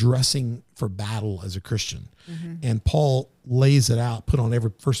somebody dressing for battle as a Christian. Mm-hmm. And Paul lays it out,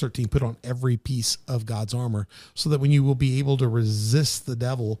 verse 13, put on every piece of God's armor, so that when you will be able to resist the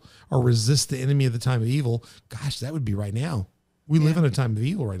devil or resist the enemy of the time of evil. Gosh, that would be right now. We live in a time of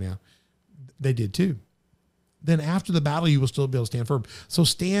evil right now. They did too. Then after the battle, you will still be able to stand firm. So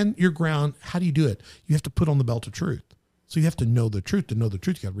stand your ground. How do you do it? You have to put on the belt of truth. So you have to know the truth. To know the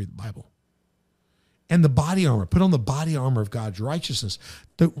truth, you got to read the Bible. And the body armor, put on the body armor of God's righteousness.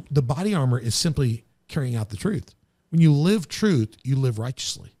 The body armor is simply carrying out the truth. When you live truth, you live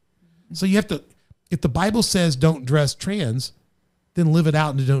righteously. So you have to, if the Bible says don't dress trans, then live it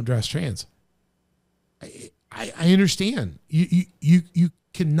out and don't dress trans. I understand. You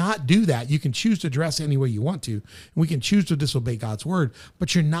cannot do that. You can choose to dress any way you want to, and we can choose to disobey God's word,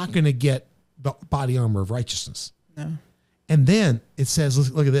 but you're not going to get the body armor of righteousness. No. And then it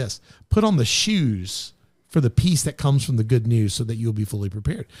says, look at this, put on the shoes for the peace that comes from the good news, so that you'll be fully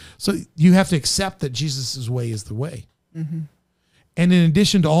prepared. So you have to accept that Jesus' way is the way. Mm-hmm. And in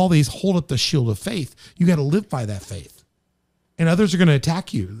addition to all these, hold up the shield of faith. You got to live by that faith. And others are going to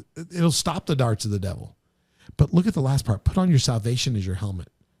attack you. It'll stop the darts of the devil. But look at the last part. Put on your salvation as your helmet.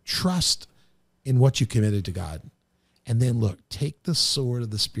 Trust in what you committed to God. And then look, take the sword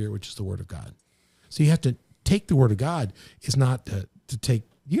of the Spirit, which is the word of God. So you have to take the word of God. Is not to take,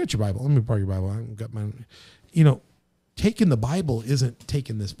 you got your Bible. Let me borrow your Bible. I've got mine. Taking the Bible isn't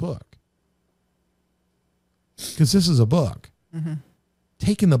taking this book. Because this is a book. Mm-hmm.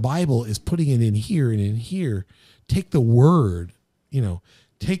 Taking the Bible is putting it in here and in here. Take the word,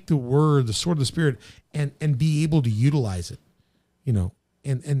 take the word, the sword of the Spirit, and be able to utilize it,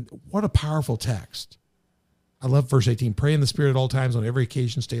 and what a powerful text. I love verse 18. Pray in the Spirit at all times, on every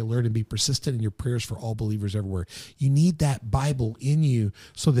occasion, stay alert and be persistent in your prayers for all believers everywhere. You need that Bible in you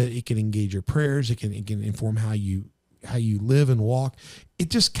so that it can engage your prayers. It can inform how you live and walk. It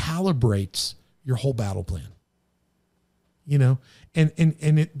just calibrates your whole battle plan,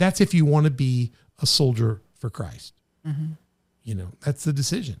 and that's if you want to be a soldier for Christ. Mm-hmm. That's the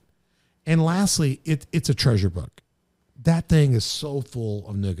decision. And lastly, it's a treasure book. That thing is so full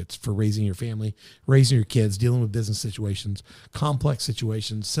of nuggets for raising your family, raising your kids, dealing with business situations, complex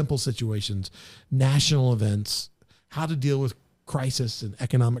situations, simple situations, national events, how to deal with crisis and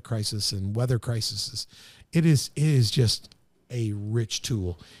economic crisis and weather crises. It is just a rich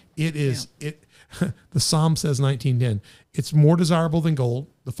tool. It is, the Psalm says 19:10, it's more desirable than gold,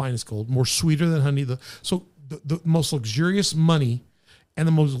 the finest gold, more sweeter than honey. So the most luxurious money and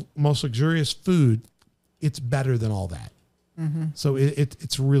the most luxurious food, it's better than all that. Mm-hmm. So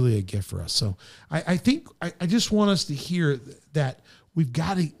it's really a gift for us. So I think I just want us to hear that we've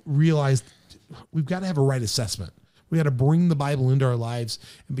got to realize we've got to have a right assessment. We got to bring the Bible into our lives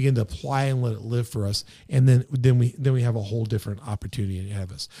and begin to apply and let it live for us. And then we have a whole different opportunity ahead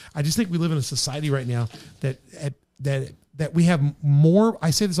of us. I just think we live in a society right now that we have more.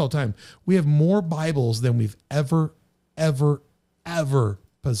 I say this all the time. We have more Bibles than we've ever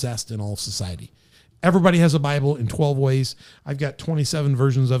possessed in all of society. Everybody has a Bible in 12 ways. I've got 27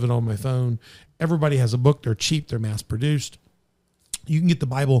 versions of it on my phone. Everybody has a book. They're cheap. They're mass produced. You can get the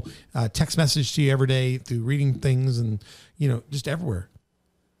Bible text message to you every day through reading things and, just everywhere.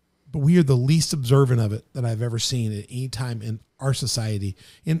 But we are the least observant of it that I've ever seen at any time in our society.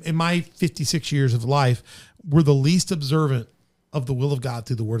 In my 56 years of life, we're the least observant of the will of God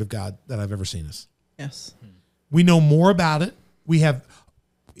through the word of God that I've ever seen us. Yes. We know more about it. We have,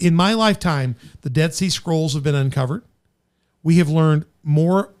 in my lifetime, the Dead Sea Scrolls have been uncovered. We have learned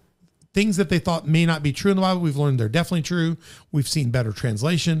more things that they thought may not be true in the Bible. We've learned they're definitely true. We've seen better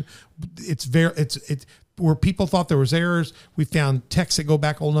translation. It's where people thought there was errors. We found texts that go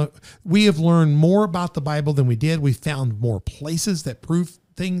back old enough. We have learned more about the Bible than we did. We found more places that prove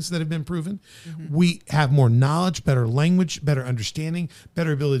things that have been proven. Mm-hmm. We have more knowledge, better language, better understanding,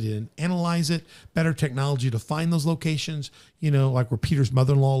 better ability to analyze it, better technology to find those locations, like where Peter's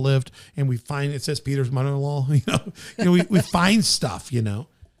mother-in-law lived, and we find, it says Peter's mother-in-law, we find stuff,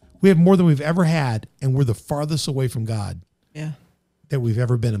 We have more than we've ever had, and we're the farthest away from God that we've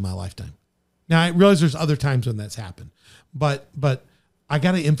ever been in my lifetime. Now, I realize there's other times when that's happened, but I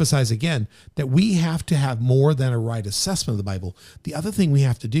got to emphasize again that we have to have more than a right assessment of the Bible. The other thing we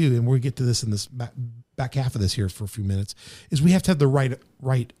have to do, and we'll get to this in this back half of this here for a few minutes, is we have to have the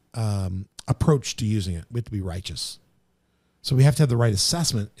right approach to using it. We have to be righteous. So we have to have the right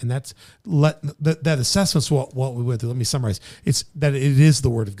assessment, and that assessment's what we went through. Let me summarize. It's that it is the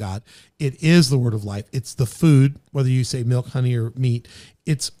Word of God. It is the Word of life. It's the food, whether you say milk, honey, or meat.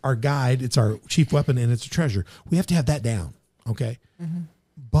 It's our guide. It's our chief weapon, and it's a treasure. We have to have that down, okay? Mm-hmm.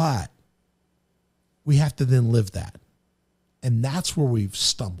 But we have to then live that, and that's where we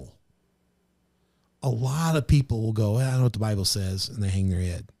stumble. A lot of people will go, I know what the Bible says, and they hang their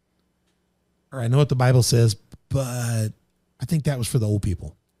head. Or I know what the Bible says, but I think that was for the old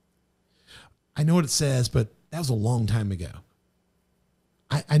people. I know what it says, but that was a long time ago.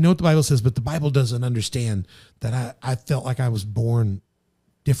 I know what the Bible says, but the Bible doesn't understand that I felt like I was born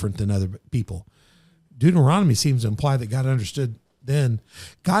different than other people. Deuteronomy seems to imply that God understood then.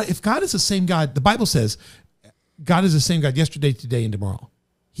 If God is the same God, the Bible says God is the same God yesterday, today, and tomorrow.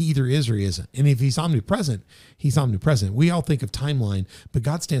 He either is or he isn't. And if he's omnipresent, he's omnipresent. We all think of timeline, but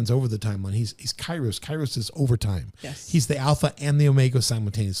God stands over the timeline. He's Kairos. Kairos is over time. Yes. He's the Alpha and the Omega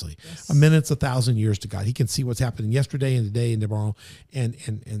simultaneously. Yes. A minute's 1,000 years to God. He can see what's happening yesterday and today and tomorrow. And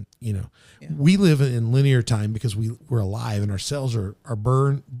we live in linear time because we're alive and our cells are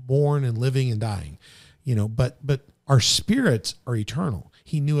born and living and dying. But our spirits are eternal.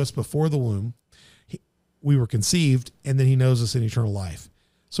 He knew us before the womb. We were conceived, and then he knows us in eternal life.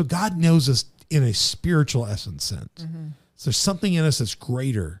 So God knows us in a spiritual essence sense. Mm-hmm. So there's something in us that's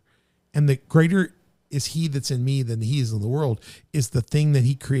greater. And the greater is he that's in me than he is in the world is the thing that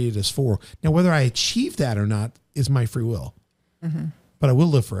he created us for. Now, whether I achieve that or not is my free will. Mm-hmm. But I will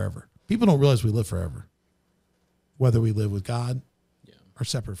live forever. People don't realize we live forever, whether we live with God or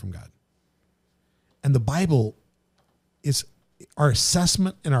separate from God. And the Bible is our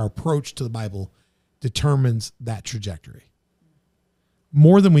assessment and our approach to the Bible determines that trajectory.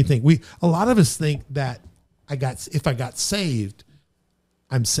 More than we think. A lot of us think that if I got saved,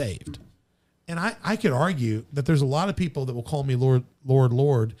 I'm saved. And I could argue that there's a lot of people that will call me Lord, Lord,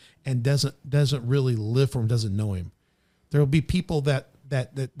 Lord, and doesn't really live for him, doesn't know him. There will be people that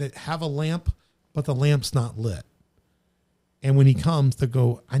have a lamp, but the lamp's not lit. And when he comes, they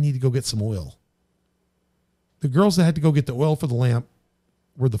go, I need to go get some oil. The girls that had to go get the oil for the lamp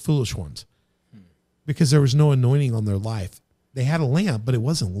were the foolish ones because there was no anointing on their life. They had a lamp, but it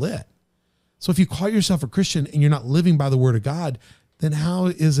wasn't lit. So if you call yourself a Christian and you're not living by the word of God, then how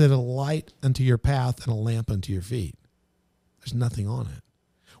is it a light unto your path and a lamp unto your feet? There's nothing on it.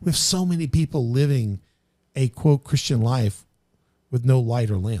 We have so many people living a, quote, Christian life with no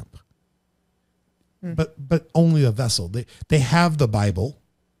light or lamp. But only a vessel. They have the Bible,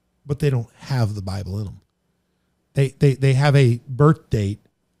 but they don't have the Bible in them. They have a birth date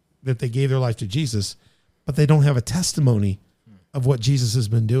that they gave their life to Jesus, but they don't have a testimony of what Jesus has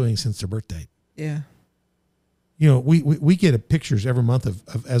been doing since their birth date. Yeah. We get pictures every month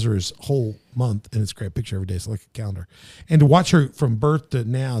of Ezra's whole month, and it's a great picture every day. It's like a calendar. And to watch her from birth to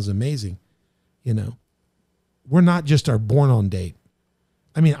now is amazing. We're not just our born on date.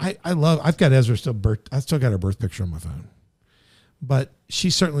 I mean, I've got Ezra I still got her birth picture on my phone. But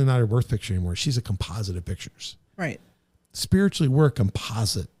she's certainly not her birth picture anymore. She's a composite of pictures. Right. Spiritually, we're a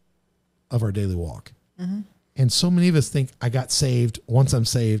composite of our daily walk. Mm-hmm. And so many of us think I got saved. Once I'm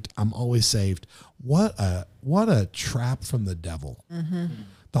saved, I'm always saved. What a trap from the devil. Mm-hmm.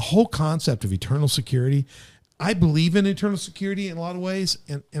 The whole concept of eternal security. I believe in eternal security in a lot of ways.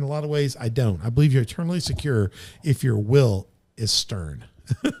 And in a lot of ways, I don't. I believe you're eternally secure if your will is stern.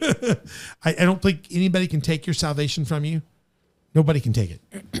 I don't think anybody can take your salvation from you. Nobody can take it.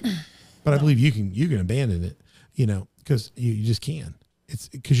 But I believe you can abandon it, because you just can. It's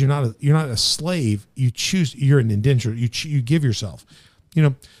because you're not a slave. You're an indentured. You give yourself,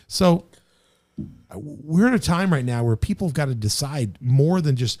 So we're in a time right now where people have got to decide more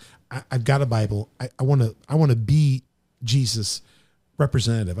than just I've got a Bible. I want to be Jesus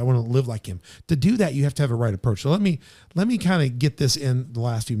representative. I want to live like him. To do that, you have to have a right approach. So let me kind of get this in the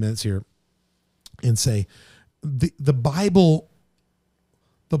last few minutes here, and say the Bible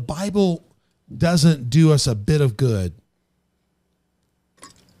doesn't do us a bit of good.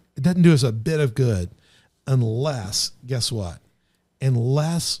 It doesn't do us a bit of good unless, guess what?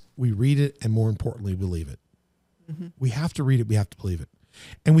 Unless we read it and, more importantly, believe it. Mm-hmm. We have to read it. We have to believe it.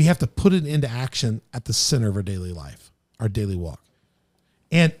 And we have to put it into action at the center of our daily life, our daily walk.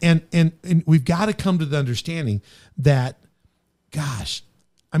 And we've got to come to the understanding that, gosh,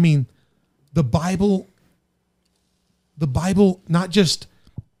 I mean, the Bible not just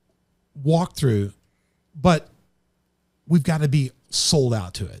walk through, but we've got to be sold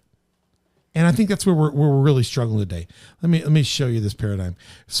out to it. And I think that's where we're really struggling today. Let me show you this paradigm.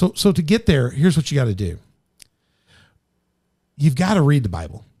 So to get there, here's what you got to do. You've got to read the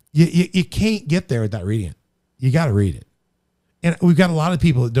Bible. You can't get there without reading it. You got to read it. And we've got a lot of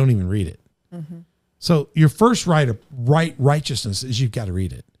people that don't even read it. Mm-hmm. So your first right of righteousness is you've got to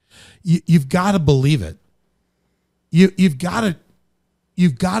read it. You've got to believe it. You've got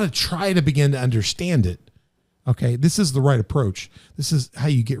to try to begin to understand it. Okay, this is the right approach. This is how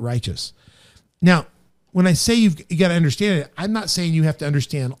you get righteous. Now, when I say you got to understand it, I'm not saying you have to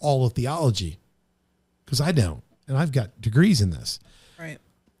understand all of theology, because I don't, and I've got degrees in this. Right.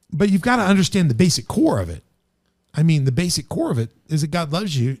 But you've got to understand the basic core of it. I mean, the basic core of it is that God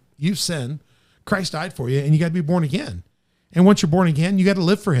loves you. You've sinned. Christ died for you, and you got to be born again. And once you're born again, you got to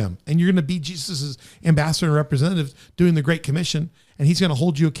live for him, and you're going to be Jesus's ambassador and representative doing the Great Commission, and he's going to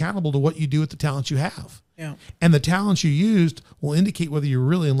hold you accountable to what you do with the talents you have. Yeah. And the talents you used will indicate whether you're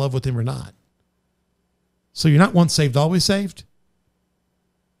really in love with him or not. So you're not once saved, always saved.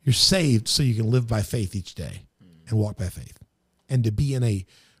 You're saved so you can live by faith each day and walk by faith, and to be in a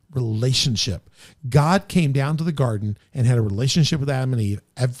relationship. God came down to the garden and had a relationship with Adam and Eve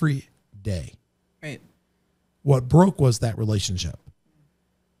every day. Right. What broke was that relationship.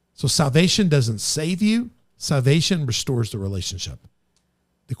 So salvation doesn't save you. Salvation restores the relationship.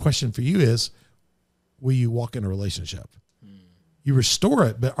 The question for you is, will you walk in a relationship? You restore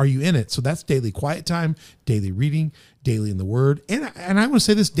it, but are you in it? So that's daily quiet time, daily reading, daily in the Word. And I want to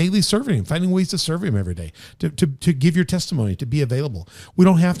say this, daily serving him, finding ways to serve him every day, to give your testimony, to be available. We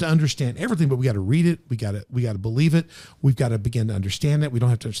don't have to understand everything, but we got to read it. We got to believe it. We've got to begin to understand it. We don't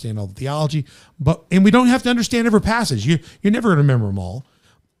have to understand all the theology, and we don't have to understand every passage. You're never going to remember them all.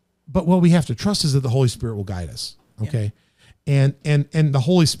 But what we have to trust is that the Holy Spirit will guide us. Okay. Yeah. And the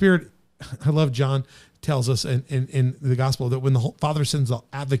Holy Spirit, I love John tells us in the gospel that when the Father sends an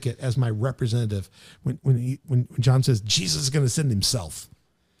advocate as my representative, when John says Jesus is going to send himself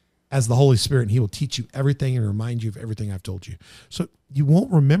as the Holy Spirit, and he will teach you everything and remind you of everything I've told you. So you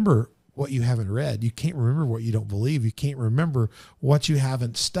won't remember what you haven't read. You can't remember what you don't believe. You can't remember what you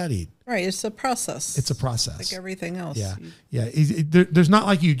haven't studied. Right. It's a process. It's a process. Like everything else. Yeah. Yeah. There's not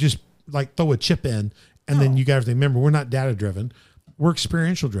like you just like throw a chip in and then you got everything. Remember, we're not data driven. We're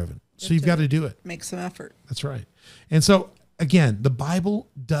experiential driven. So you've got to do it. Make some effort. That's right. And so, again, the Bible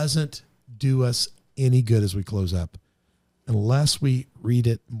doesn't do us any good as we close up unless we read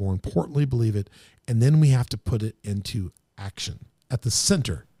it, more importantly, believe it, and then we have to put it into action at the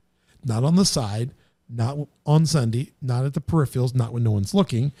center, not on the side, not on Sunday, not at the peripherals, not when no one's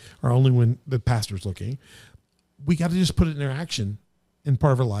looking or only when the pastor's looking. We got to just put it into action in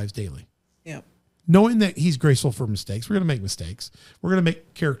part of our lives daily. Yeah. Knowing that he's graceful for mistakes. We're going to make mistakes. We're going to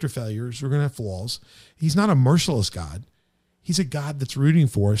make character failures. We're going to have flaws. He's not a merciless God. He's a God that's rooting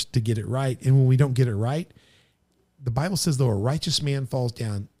for us to get it right. And when we don't get it right, the Bible says, though a righteous man falls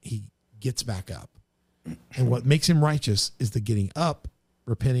down, he gets back up. And what makes him righteous is the getting up,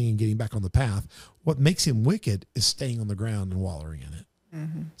 repenting, and getting back on the path. What makes him wicked is staying on the ground and wallowing in it.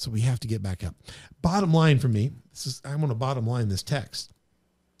 Mm-hmm. So we have to get back up. Bottom line for me, I'm going to bottom line this text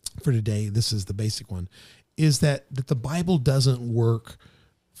for today. This is the basic one, is that the Bible doesn't work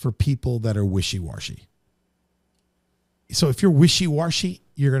for people that are wishy-washy. So if you're wishy-washy,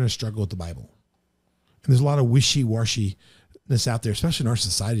 you're going to struggle with the Bible. And there's a lot of wishy-washiness out there, especially in our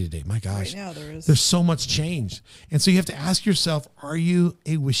society today. My gosh, right now there is. There's so much change. And so you have to ask yourself, are you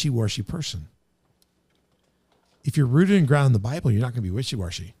a wishy-washy person? If you're rooted and grounded in the Bible, you're not going to be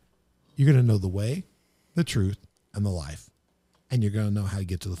wishy-washy. You're going to know the way, the truth, and the life. And you're going to know how to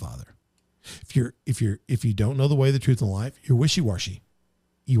get to the Father. If you don't know the way, the truth, and the life, you're wishy-washy.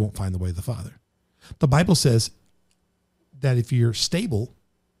 You won't find the way to the Father. The Bible says that if you're stable,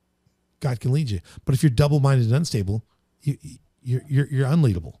 God can lead you. But if you're double-minded and unstable, you're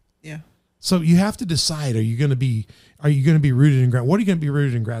unleadable. Yeah. So you have to decide: are you going to be rooted and grounded? What are you going to be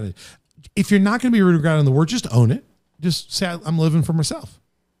rooted and grounded? If you're not going to be rooted and grounded in the Word, just own it. Just say, I'm living for myself.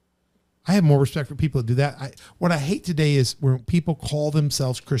 I have more respect for people that do that. What I hate today is when people call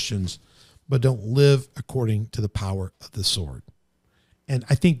themselves Christians, but don't live according to the power of the sword. And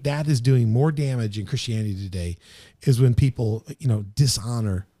I think that is doing more damage in Christianity today, is when people,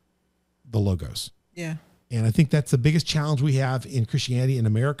 dishonor the logos. Yeah. And I think that's the biggest challenge we have in Christianity in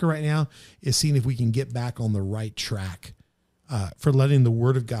America right now, is seeing if we can get back on the right track for letting the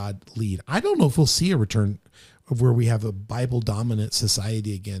Word of God lead. I don't know if we'll see a return of where we have a Bible dominant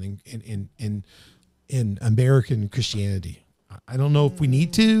society again in American Christianity. I don't know if we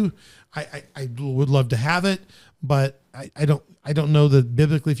need to. I would love to have it, but I don't know that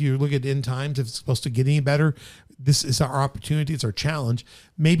biblically, if you look at end times, if it's supposed to get any better. this is our opportunity. It's our challenge.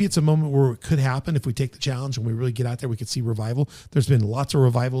 Maybe it's a moment where it could happen if we take the challenge and we really get out there. We could see revival. There's been lots of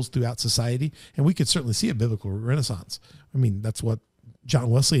revivals throughout society, and we could certainly see a biblical renaissance. I mean, that's what John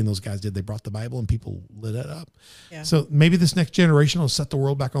Wesley and those guys did. They brought the Bible and people lit it up. Yeah. So maybe this next generation will set the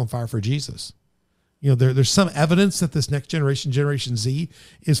world back on fire for Jesus. You know, there's some evidence that this next generation, Generation Z,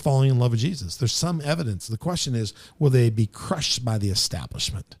 is falling in love with Jesus. There's some evidence. The question is, will they be crushed by the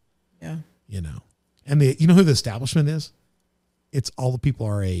establishment? Yeah. You know, and you know who the establishment is? It's all the people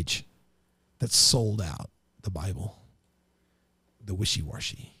our age that sold out the Bible, the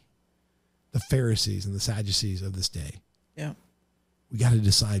wishy-washy, the Pharisees and the Sadducees of this day. Yeah. We got to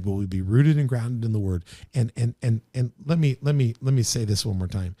decide, will we be rooted and grounded in the word? And let me say this one more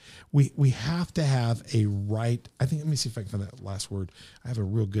time. We have to have a right. I think, let me see if I can find that last word. I have a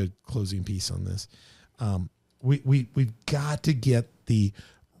real good closing piece on this. We've got to get the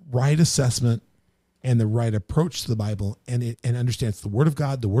right assessment and the right approach to the Bible, and understand it's the word of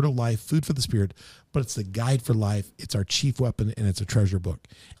God, the word of life, food for the spirit, but it's the guide for life. It's our chief weapon, and it's a treasure book.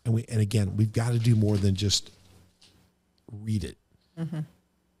 And again, we've got to do more than just read it. Mm-hmm.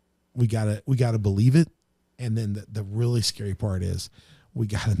 We gotta believe it. And then the really scary part is we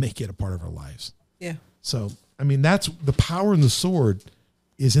got to make it a part of our lives. Yeah. So, I mean, that's the power in the sword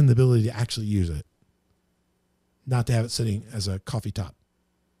is in the ability to actually use it, not to have it sitting as a coffee top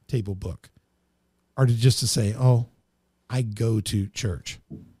table book, or just to say, oh, I go to church,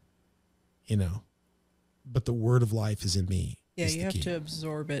 you know, but the word of life is in me. Yeah. You have to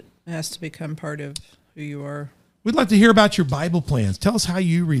absorb it. It has to become part of who you are. We'd like to hear about your Bible plans. Tell us how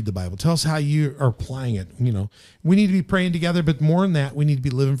you read the Bible. Tell us how you are applying it. You know, we need to be praying together, but more than that, we need to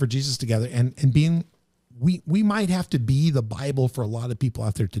be living for Jesus together and being, we might have to be the Bible for a lot of people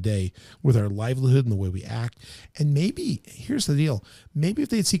out there today with our livelihood and the way we act. And maybe, here's the deal. Maybe if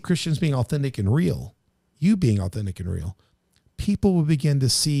they'd see Christians being authentic and real, you being authentic and real, people will begin to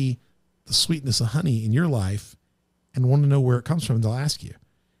see the sweetness of honey in your life and want to know where it comes from. They'll ask you.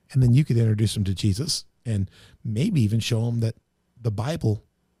 And then you could introduce them to Jesus and maybe even show them that the Bible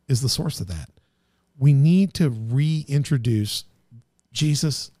is the source of that. We need to reintroduce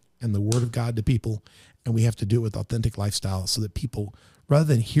Jesus and the word of God to people, and we have to do it with authentic lifestyle so that people, rather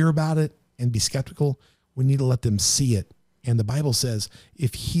than hear about it and be skeptical, we need to let them see it. And the Bible says,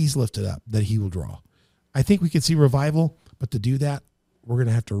 if he's lifted up, that he will draw. I think we could see revival, but to do that, we're going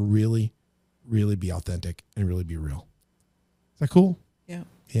to have to really, really be authentic and really be real. Is that cool? Yeah.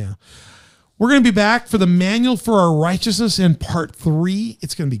 Yeah. We're going to be back for the Manual for Our Righteousness in part 3.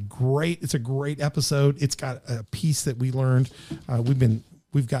 It's going to be great. It's a great episode. It's got a piece that we learned.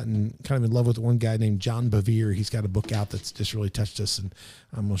 We've gotten kind of in love with one guy named John Bevere. He's got a book out that's just really touched us. And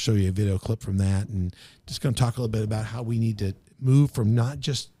I'm going to show you a video clip from that. And just going to talk a little bit about how we need to move from not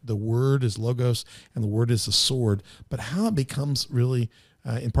just the word as logos and the word as a sword, but how it becomes really,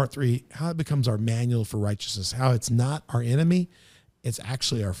 in part 3, how it becomes our manual for righteousness, how it's not our enemy, it's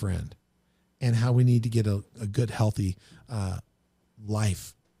actually our friend. And how we need to get a good, healthy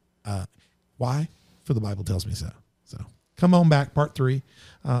life. Why? For the Bible tells me so. So come on back, part 3.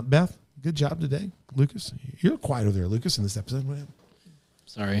 Beth, good job today. Lucas, you're quiet over there, Lucas, in this episode.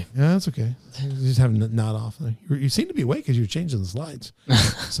 Sorry. Yeah, that's okay. You just have a nod off. You seem to be awake as you're changing the slides.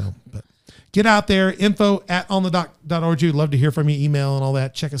 So, but get out there, info@onthedoc.org. We'd love to hear from you, email and all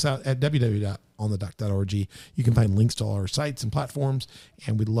that. Check us out at www.onthedoc.org. You can find links to all our sites and platforms,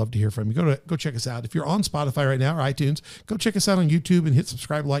 and we'd love to hear from you. Go check us out. If you're on Spotify right now or iTunes, go check us out on YouTube and hit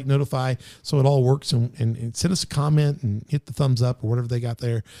subscribe, like, notify, so it all works. And send us a comment and hit the thumbs up or whatever they got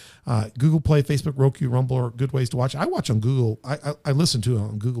there. Google Play, Facebook, Roku, Rumble are good ways to watch. I watch on Google. I listen to it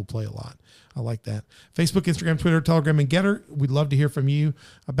on Google Play a lot. I like that. Facebook, Instagram, Twitter, Telegram, and Getter. We'd love to hear from you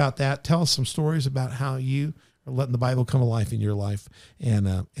about that. Tell us some stories about how you are letting the Bible come alive in your life.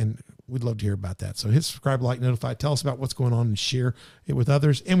 And we'd love to hear about that. So hit subscribe, like, notify, tell us about what's going on and share it with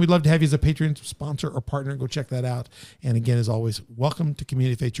others. And we'd love to have you as a Patreon sponsor or partner. Go check that out. And again, as always, welcome to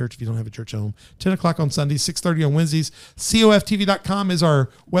Community Faith Church. If you don't have a church home, 10 o'clock on Sundays, 6:30 on Wednesdays. COFTV.com is our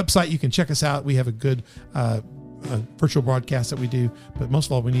website. You can check us out. We have a good, virtual broadcast that we do, but most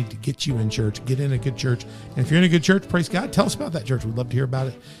of all, we need to get you in church, get in a good church. And if you're in a good church, praise God, tell us about that church. We'd love to hear about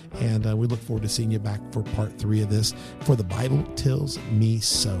it. And we look forward to seeing you back for part 3 of this, For the Bible Tells Me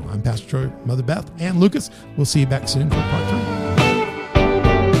So. I'm Pastor Troy, Mother Beth, and Lucas. We'll see you back soon for part 3.